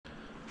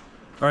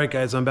All right,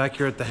 guys, I'm back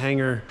here at the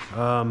hangar.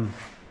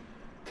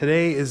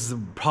 Today is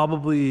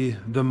probably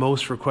the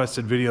most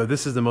requested video.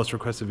 This is the most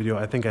requested video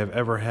I think I've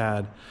ever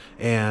had.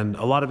 And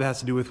a lot of it has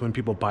to do with when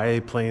people buy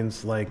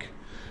planes like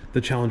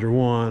the Challenger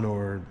 1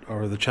 or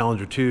the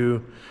Challenger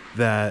 2,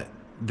 that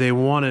they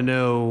want to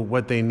know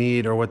what they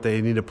need or what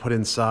they need to put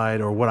inside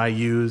or what I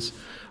use.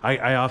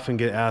 I often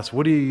get asked,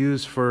 what do you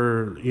use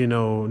for, you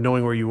know,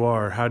 knowing where you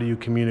are? How do you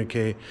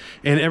communicate?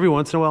 And every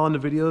once in a while in the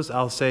videos,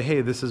 I'll say,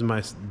 hey, this is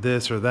my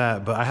this or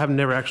that, but I have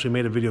never actually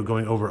made a video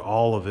going over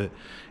all of it.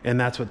 And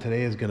that's what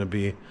today is going to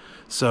be.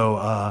 So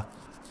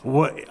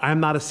I'm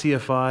not a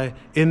CFI.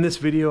 In this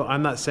video,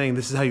 I'm not saying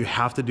this is how you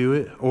have to do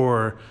it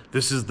or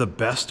this is the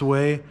best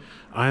way.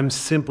 I'm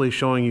simply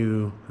showing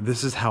you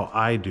this is how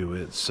I do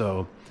it.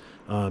 So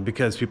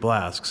because people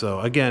ask.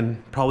 So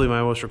again, probably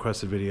my most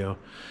requested video.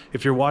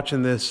 If you're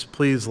watching this,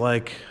 please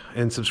like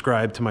and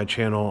subscribe to my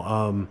channel.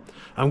 I'm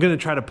going to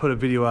try to put a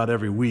video out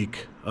every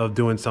week of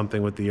doing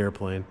something with the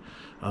airplane.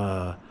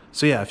 So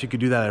yeah, if you could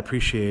do that, I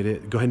appreciate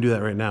it. Go ahead and do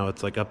that right now.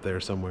 It's like up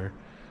there somewhere.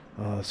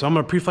 So I'm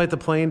going to pre-flight the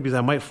plane because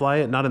I might fly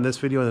it, not in this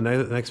video, in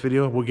the next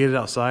video. We'll get it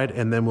outside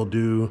and then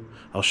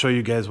I'll show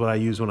you guys what I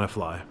use when I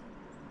fly.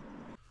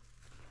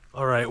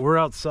 All right, we're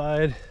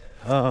outside.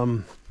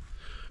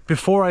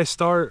 Before I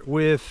start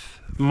with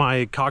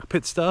my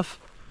cockpit stuff,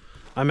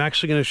 I'm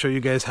actually going to show you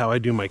guys how I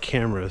do my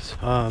cameras.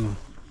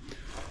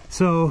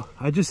 So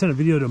I just sent a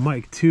video to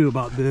Mike too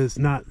about this,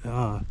 not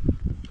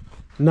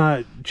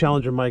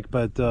Challenger Mike,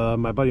 but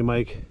my buddy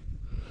Mike.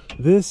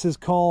 This is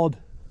called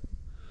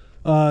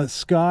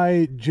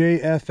Sky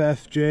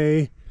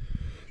JFFJ.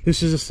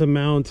 This is just a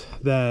mount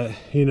that,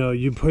 you know,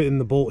 you put in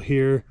the bolt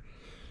here.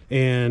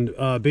 And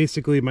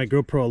basically my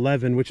GoPro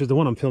 11, which is the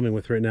one I'm filming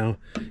with right now,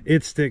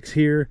 it sticks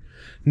here.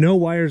 No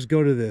wires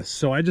go to this.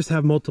 So I just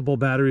have multiple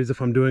batteries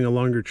if I'm doing a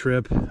longer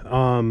trip.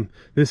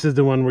 This is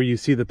the one where you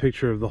see the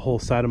picture of the whole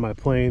side of my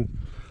plane.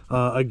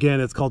 Again,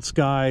 it's called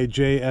Sky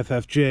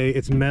JFFJ.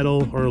 It's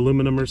metal or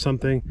aluminum or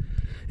something.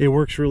 It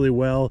works really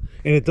well.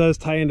 And it does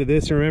tie into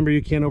this. And remember,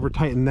 you can't over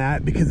tighten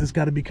that because it's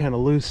got to be kind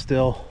of loose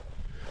still.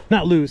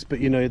 Not loose,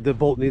 but you know, the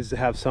bolt needs to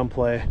have some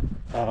play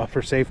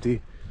for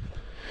safety.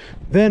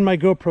 Then my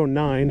GoPro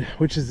 9,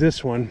 which is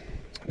this one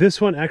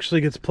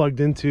actually gets plugged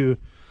into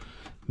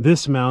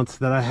this mount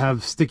that I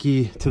have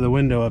sticky to the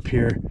window up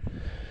here.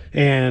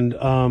 And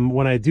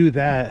when I do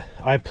that,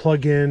 I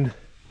plug in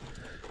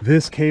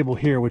this cable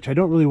here, which I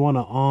don't really want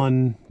to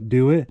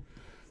undo it,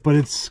 but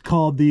it's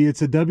called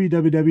it's a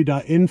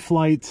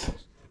www.inflight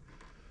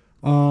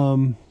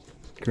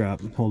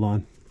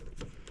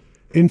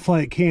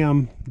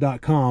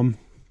inflightcam.com.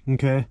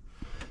 Okay,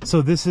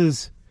 so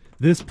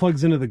this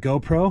plugs into the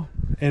GoPro,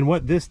 and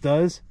what this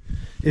does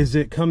is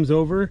it comes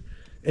over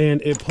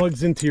and it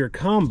plugs into your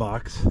comm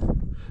box.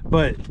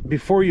 But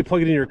before you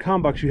plug it in your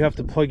comm box, you have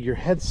to plug your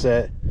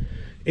headset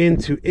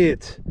into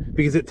it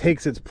because it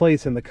takes its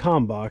place in the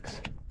comm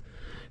box.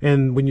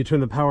 And when you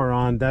turn the power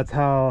on, that's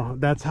how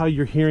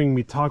you're hearing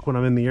me talk when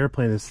I'm in the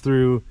airplane, is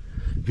through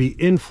the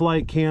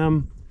in-flight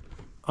cam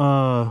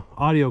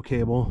audio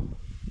cable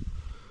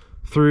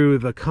through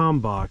the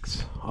comm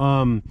box.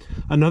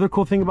 Another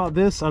cool thing about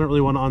this, I don't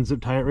really want to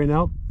unzip tie it right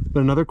now, but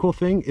another cool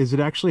thing is it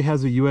actually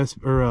has a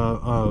USB or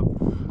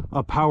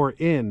a power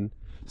in,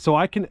 so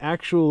I can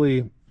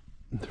actually,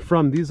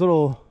 from these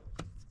little,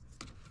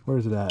 where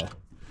is it at?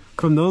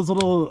 From those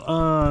little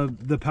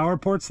the power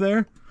ports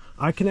there,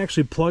 I can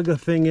actually plug a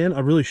thing in,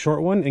 a really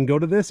short one, and go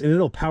to this, and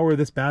it'll power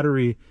this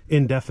battery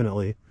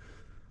indefinitely.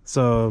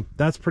 So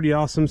that's pretty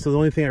awesome. So the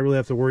only thing I really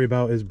have to worry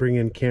about is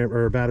bringing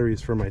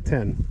batteries for my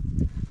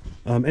 10.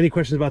 Any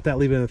questions about that,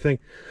 leave it in the thing.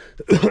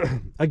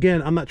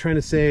 Again, I'm not trying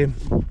to say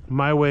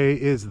my way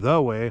is the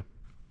way.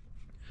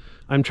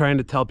 I'm trying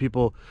to tell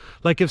people,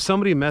 like, if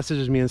somebody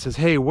messages me and says,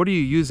 hey, what are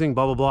you using,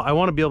 blah, blah, blah, I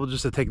want to be able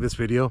just to take this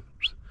video,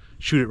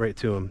 shoot it right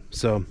to them.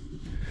 So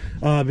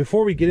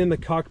before we get in the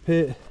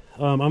cockpit,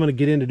 I'm going to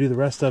get in to do the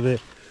rest of it.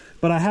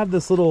 But I have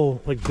this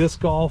little, like, disc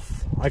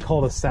golf, I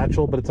call it a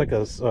satchel, but it's like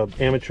a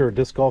amateur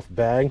disc golf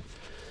bag.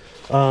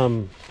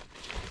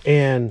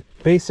 And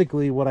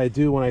basically what I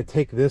do when I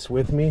take this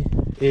with me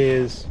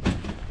is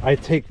I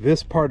take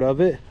this part of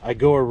it, I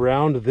go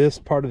around this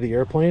part of the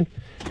airplane,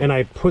 and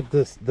I put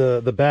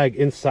the bag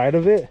inside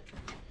of it,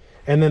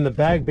 and then the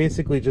bag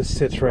basically just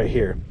sits right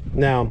here.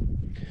 Now,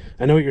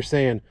 I know what you're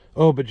saying,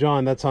 oh, but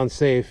John, that's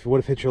unsafe, what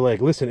if it hits your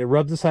leg? Listen, it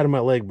rubs the side of my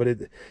leg, but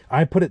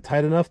I put it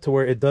tight enough to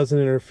where it doesn't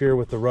interfere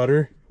with the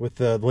rudder, with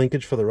the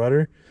linkage for the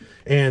rudder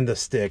and the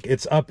stick.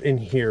 It's up in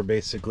here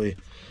basically.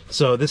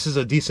 So this is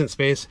a decent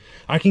space.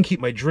 I can keep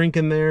my drink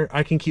in there,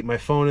 I can keep my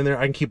phone in there,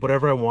 I can keep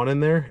whatever I want in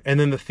there. And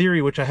then the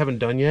theory, which I haven't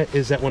done yet,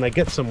 is that when I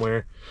get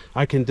somewhere,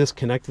 I can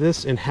disconnect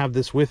this and have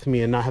this with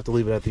me and not have to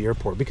leave it at the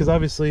airport, because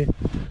obviously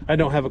I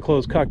don't have a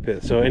closed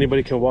cockpit, so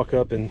anybody can walk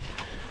up and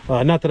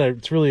not that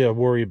it's really a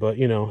worry, but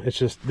you know, it's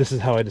just, this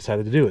is how I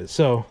decided to do it.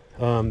 So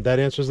that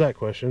answers that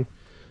question.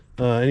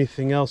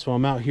 Anything else while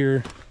I'm out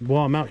here?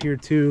 While I'm out here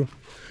too,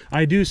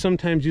 I do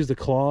sometimes use the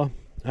claw.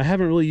 I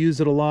haven't really used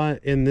it a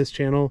lot in this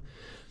channel.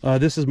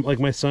 This is like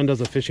my son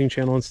does a fishing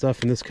channel and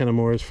stuff, and this kind of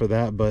more is for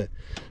that. But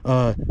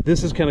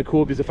this is kind of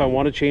cool because if I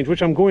want to change,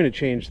 which I'm going to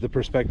change the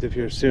perspective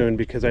here soon,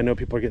 because I know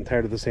people are getting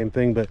tired of the same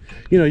thing, but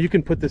you know, you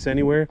can put this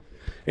anywhere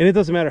and it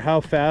doesn't matter how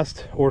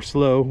fast or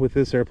slow with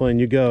this airplane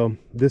you go,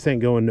 this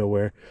ain't going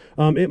nowhere.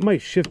 It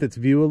might shift its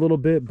view a little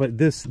bit, but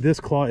this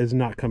claw is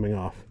not coming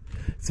off.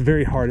 It's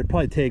very hard. It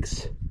probably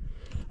takes,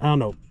 I don't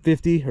know,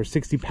 50 or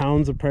 60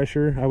 pounds of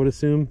pressure, I would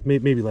assume,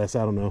 maybe less,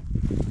 I don't know,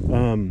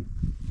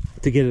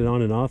 to get it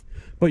on and off.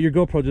 But your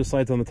GoPro just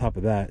slides on the top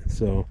of that.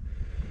 So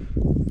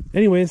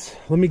anyways,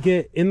 let me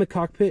get in the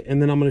cockpit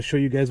and then I'm going to show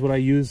you guys what I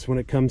use when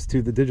it comes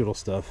to the digital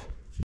stuff.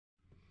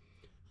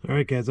 All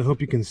right, guys, I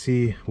hope you can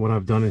see what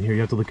I've done in here.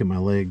 You have to look at my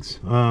legs.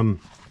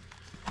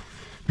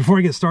 Before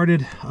I get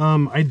started,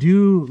 I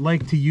do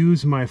like to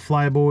use my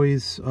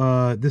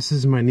Flyboys. This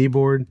is my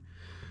kneeboard.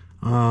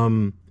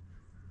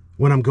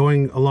 When I'm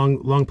going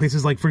along long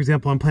places, like for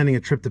example, I'm planning a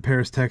trip to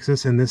Paris,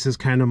 Texas, and this is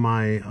kind of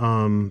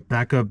my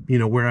backup, you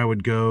know, where I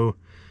would go,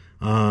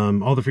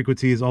 all the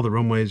frequencies, all the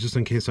runways, just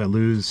in case I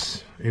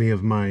lose any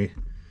of my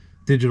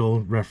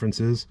digital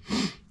references.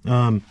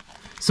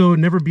 So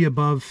never be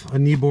above a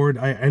kneeboard.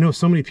 I know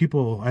so many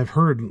people, I've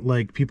heard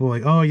like people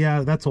like, oh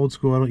yeah, that's old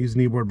school, I don't use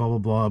kneeboard, blah, blah,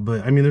 blah.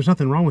 But I mean, there's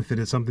nothing wrong with it.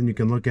 It's something you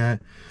can look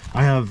at.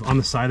 I have on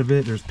the side of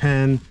it, there's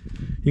pen.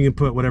 You can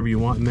put whatever you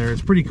want in there.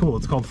 It's pretty cool.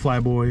 It's called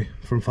Flyboy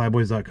from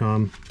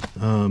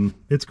flyboys.com.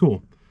 It's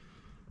cool.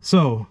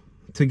 So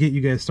to get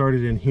you guys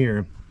started in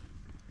here,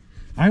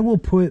 I will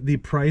put the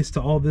price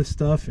to all this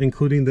stuff,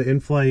 including the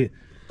in-flight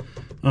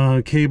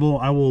cable.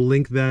 I will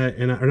link that,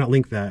 or not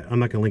link that, I'm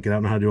not gonna link it, I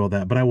don't know how to do all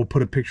that, but I will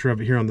put a picture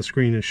of it here on the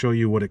screen and show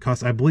you what it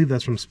costs. I believe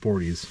that's from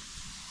Sporty's.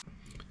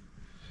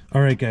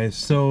 All right, guys,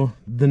 so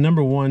the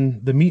number one,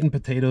 the meat and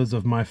potatoes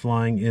of my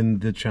flying in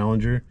the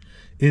Challenger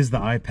is the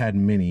iPad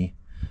mini.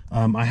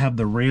 I have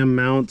the RAM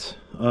mount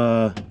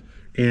and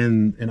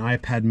an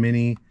iPad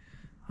mini.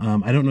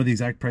 I don't know the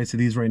exact price of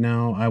these right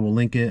now. I will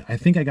link it. I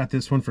think I got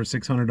this one for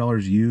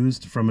 $600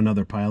 used from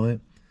another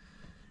pilot.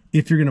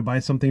 If you're going to buy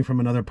something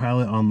from another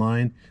pilot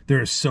online, there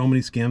are so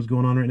many scams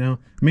going on right now.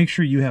 Make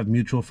sure you have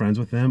mutual friends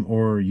with them,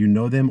 or you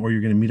know them, or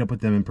you're going to meet up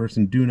with them in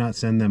person. Do not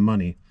send them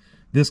money.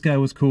 This guy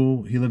was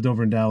cool. He lived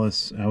over in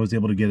Dallas. I was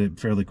able to get it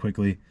fairly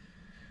quickly,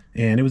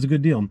 and it was a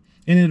good deal.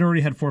 And it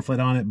already had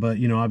ForeFlight on it, but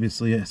you know,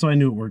 obviously, so I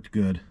knew it worked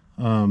good.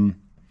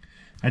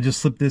 I just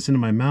slipped this into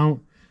my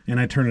mount and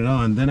I turn it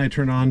on. Then I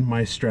turn on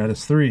my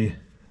Stratus 3.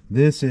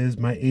 This is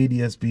my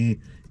ADS-B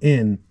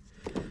in.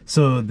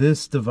 So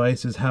this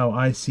device is how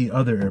I see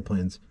other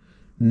airplanes,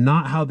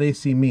 not how they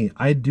see me.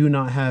 I do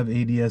not have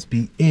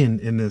ADS-B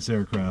in this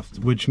aircraft,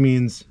 which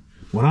means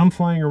when I'm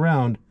flying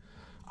around,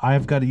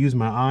 I've got to use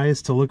my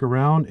eyes to look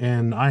around,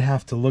 and I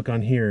have to look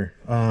on here.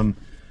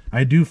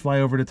 I do fly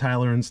over to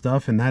Tyler and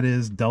stuff, and that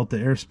is Delta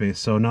airspace.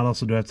 So not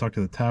also do I have to talk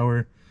to the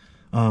tower.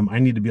 I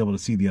need to be able to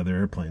see the other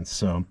airplanes.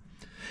 So,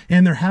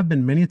 and there have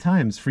been many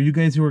times for you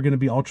guys who are going to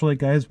be ultralight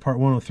guys, part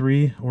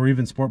 103, or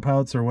even sport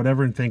pilots or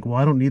whatever, and think, well,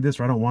 I don't need this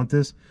or I don't want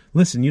this.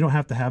 Listen, you don't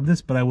have to have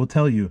this, but I will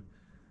tell you,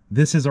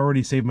 this has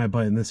already saved my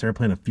butt in this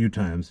airplane a few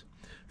times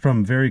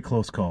from very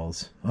close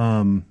calls.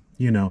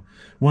 You know,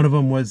 one of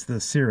them was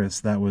the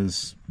Cirrus that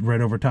was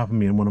right over top of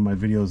me in one of my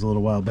videos a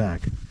little while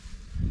back.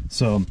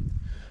 So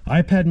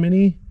iPad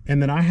mini,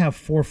 and then I have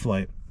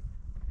ForeFlight.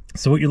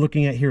 So what you're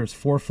looking at here is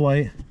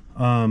ForeFlight.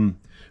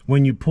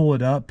 When you pull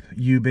it up,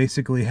 you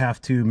basically have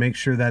to make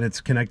sure that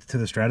it's connected to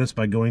the Stratus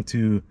by going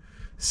to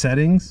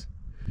settings,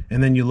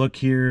 and then you look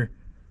here,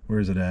 where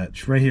is it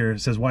at? Right here,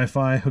 it says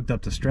Wi-Fi hooked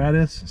up to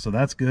Stratus, so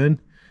that's good.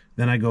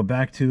 Then I go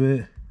back to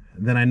it,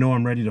 then I know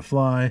I'm ready to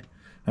fly.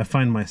 I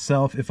find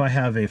myself, if I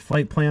have a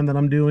flight plan that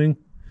I'm doing,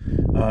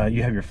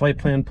 you have your flight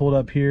plan pulled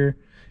up here,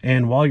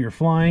 and while you're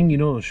flying, you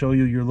know, it'll show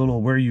you your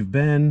little where you've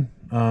been,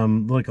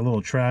 like a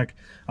little track.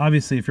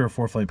 Obviously, if you're a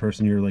ForeFlight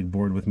person, you're like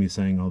bored with me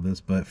saying all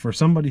this, but for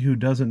somebody who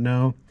doesn't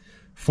know,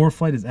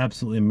 ForeFlight is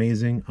absolutely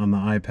amazing on the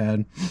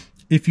iPad.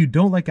 If you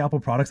don't like Apple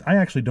products, I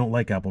actually don't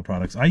like Apple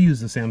products. I use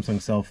the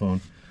Samsung cell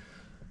phone.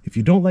 If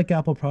you don't like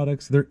Apple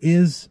products, there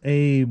is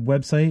a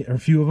website, or a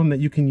few of them, that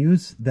you can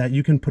use, that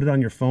you can put it on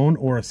your phone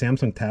or a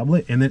Samsung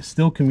tablet, and it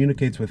still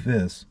communicates with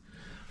this.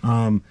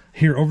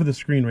 Here over the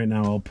screen right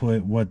now, I'll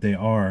put what they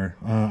are.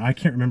 I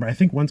can't remember. I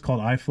think one's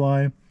called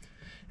iFly,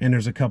 and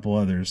there's a couple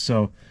others.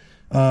 So,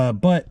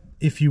 but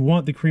if you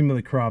want the cream of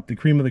the crop,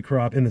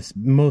 and the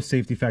most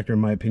safety factor, in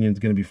my opinion, is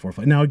going to be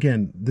ForeFlight. Now,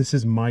 again, this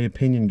is my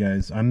opinion,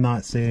 guys. I'm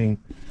not saying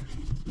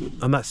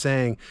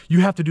you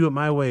have to do it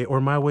my way,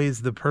 or my way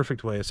is the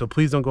perfect way. So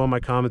please don't go in my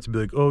comments and be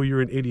like, oh,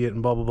 you're an idiot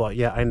and blah, blah, blah.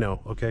 Yeah, I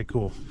know. Okay,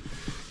 cool.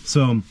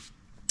 So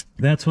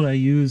that's what I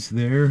use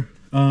there.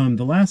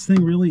 The last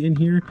thing really in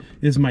here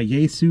is my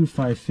Yaesu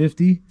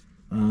 550.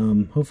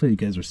 Hopefully you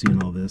guys are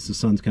seeing all this. The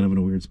sun's kind of in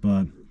a weird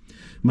spot.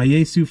 My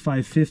Yaesu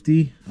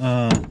 550,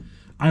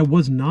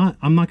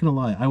 I'm not gonna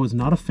lie, I was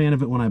not a fan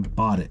of it when I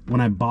bought it. When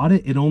I bought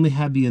it, it only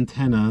had the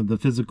antenna, the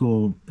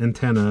physical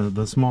antenna,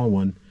 the small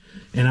one.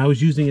 And I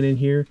was using it in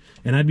here,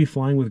 and I'd be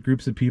flying with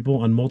groups of people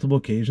on multiple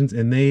occasions,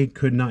 and they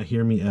could not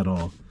hear me at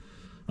all.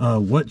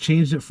 What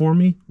changed it for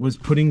me was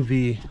putting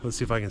the, let's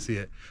see if I can see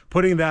it,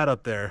 putting that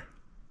up there,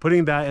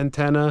 putting that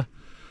antenna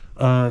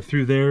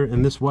through there,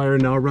 and this wire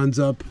now runs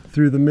up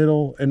through the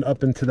middle and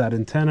up into that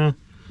antenna.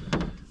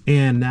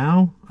 And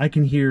now I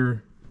can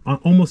hear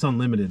almost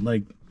unlimited.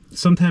 Like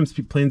sometimes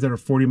planes that are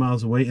 40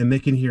 miles away and they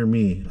can hear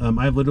me.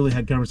 I've literally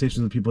had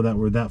conversations with people that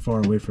were that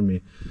far away from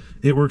me.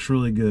 It works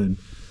really good.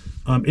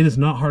 It is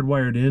not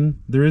hardwired in.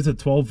 There is a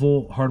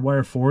 12-volt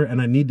hardwire for it, and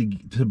I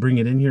need to bring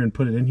it in here and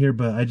put it in here,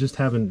 but I just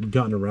haven't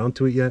gotten around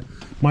to it yet.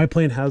 My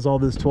plane has all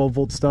this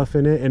 12-volt stuff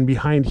in it, and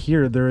behind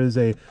here there is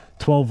a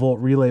 12-volt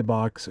relay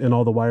box, and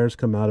all the wires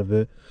come out of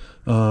it.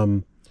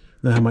 I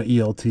have my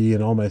ELT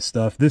and all my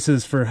stuff. This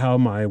is for how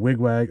my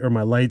wigwag or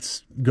my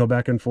lights go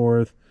back and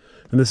forth,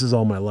 and this is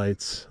all my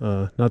lights.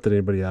 Not that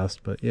anybody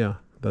asked, but yeah,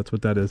 that's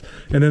what that is.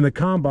 And then the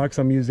comm box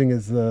I'm using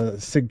is the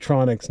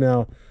Sigtronics.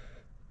 Now,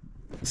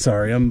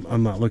 sorry,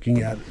 I'm not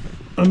looking at it.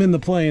 I'm in the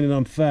plane and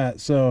I'm fat,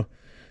 so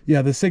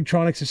yeah, the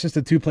Sigtronics is just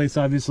a 2-place.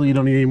 Obviously you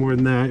don't need any more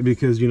than that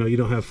because, you know, you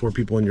don't have 4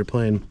 people in your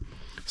plane.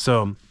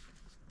 So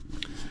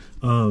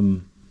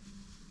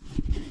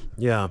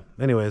yeah,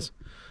 anyways,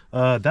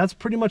 that's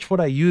pretty much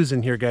what I use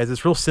in here, guys.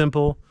 It's real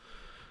simple.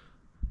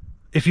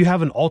 If you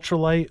have an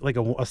ultralight, like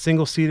a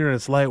single seater, and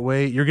it's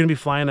lightweight, you're gonna be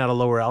flying at a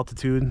lower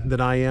altitude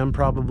than I am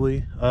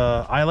probably.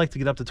 I like to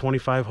get up to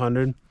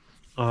 2,500.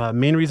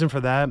 Main reason for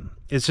that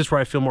is just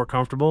where I feel more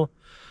comfortable.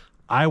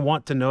 I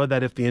want to know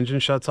that if the engine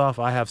shuts off,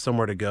 I have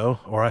somewhere to go,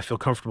 or I feel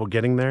comfortable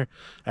getting there.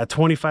 At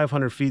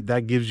 2,500 feet,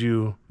 that gives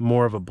you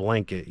more of a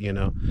blanket, you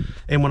know.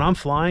 And when I'm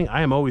flying,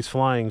 I am always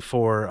flying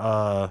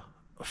for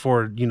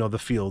you know, the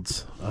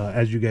fields,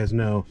 as you guys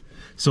know.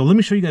 So let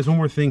me show you guys one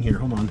more thing here.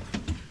 Hold on.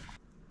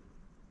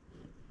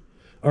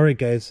 All right,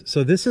 guys.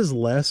 So this is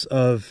less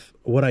of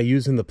what I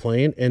use in the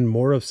plane and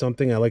more of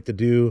something I like to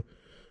do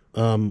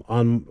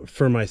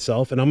for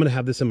myself, and I'm gonna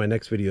have this in my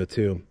next video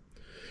too.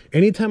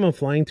 Anytime I'm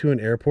flying to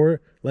an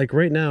airport, like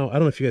right now, I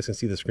don't know if you guys can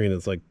see the screen,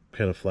 it's like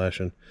kind of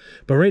flashing,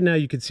 but right now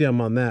you can see I'm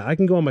on that. I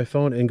can go on my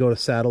phone and go to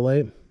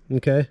satellite,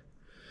 okay,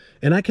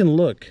 and I can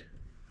look.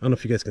 I don't know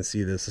if you guys can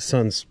see this, the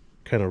sun's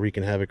kind of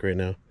wreaking havoc right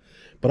now,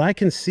 but I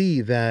can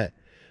see that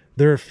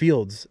there are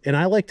fields, and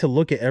I like to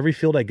look at every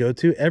field I go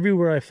to.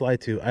 Everywhere I fly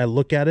to, I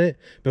look at it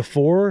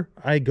before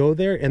I go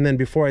there and then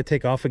before I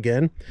take off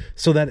again,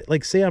 so that,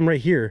 like, say I'm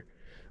right here,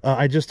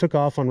 I just took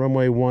off on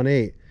runway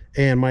 18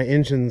 and my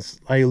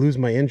engine's, I lose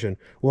my engine.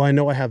 Well, I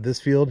know I have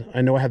this field,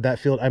 I know I have that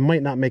field. I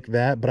might not make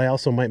that, but I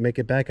also might make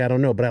it back. I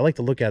don't know, but I like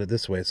to look at it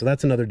this way. So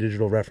that's another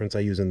digital reference I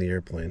use in the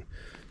airplane.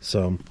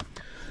 So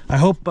I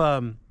hope,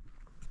 let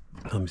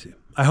me see.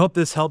 I hope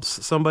this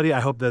helps somebody. I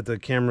hope that the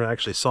camera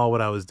actually saw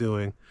what I was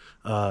doing.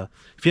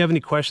 If you have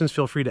any questions,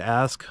 feel free to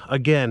ask.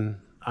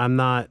 Again, I'm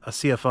not a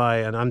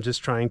CFI, and I'm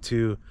just trying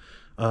to,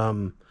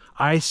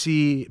 I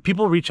see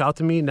people reach out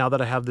to me now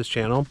that I have this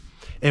channel,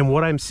 and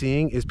what I'm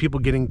seeing is people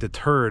getting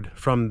deterred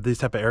from these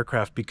type of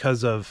aircraft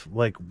because of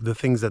like the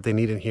things that they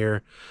need in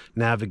here,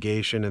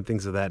 navigation and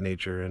things of that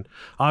nature. And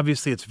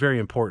obviously it's very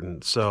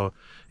important. So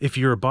if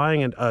you're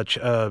buying an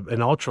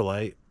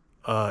ultralight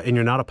and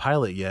you're not a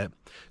pilot yet,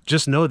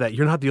 just know that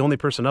you're not the only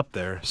person up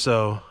there.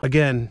 So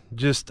again,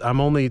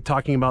 I'm only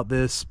talking about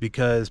this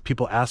because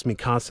people ask me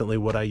constantly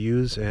what I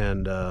use,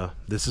 and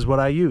this is what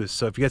I use.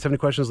 So if you guys have any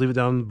questions, leave it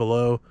down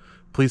below.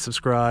 Please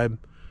subscribe.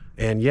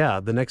 And yeah,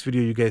 the next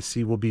video you guys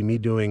see will be me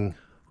doing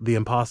the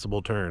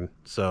impossible turn.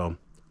 So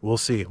we'll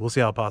see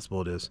how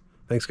possible it is.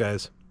 Thanks,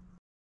 guys.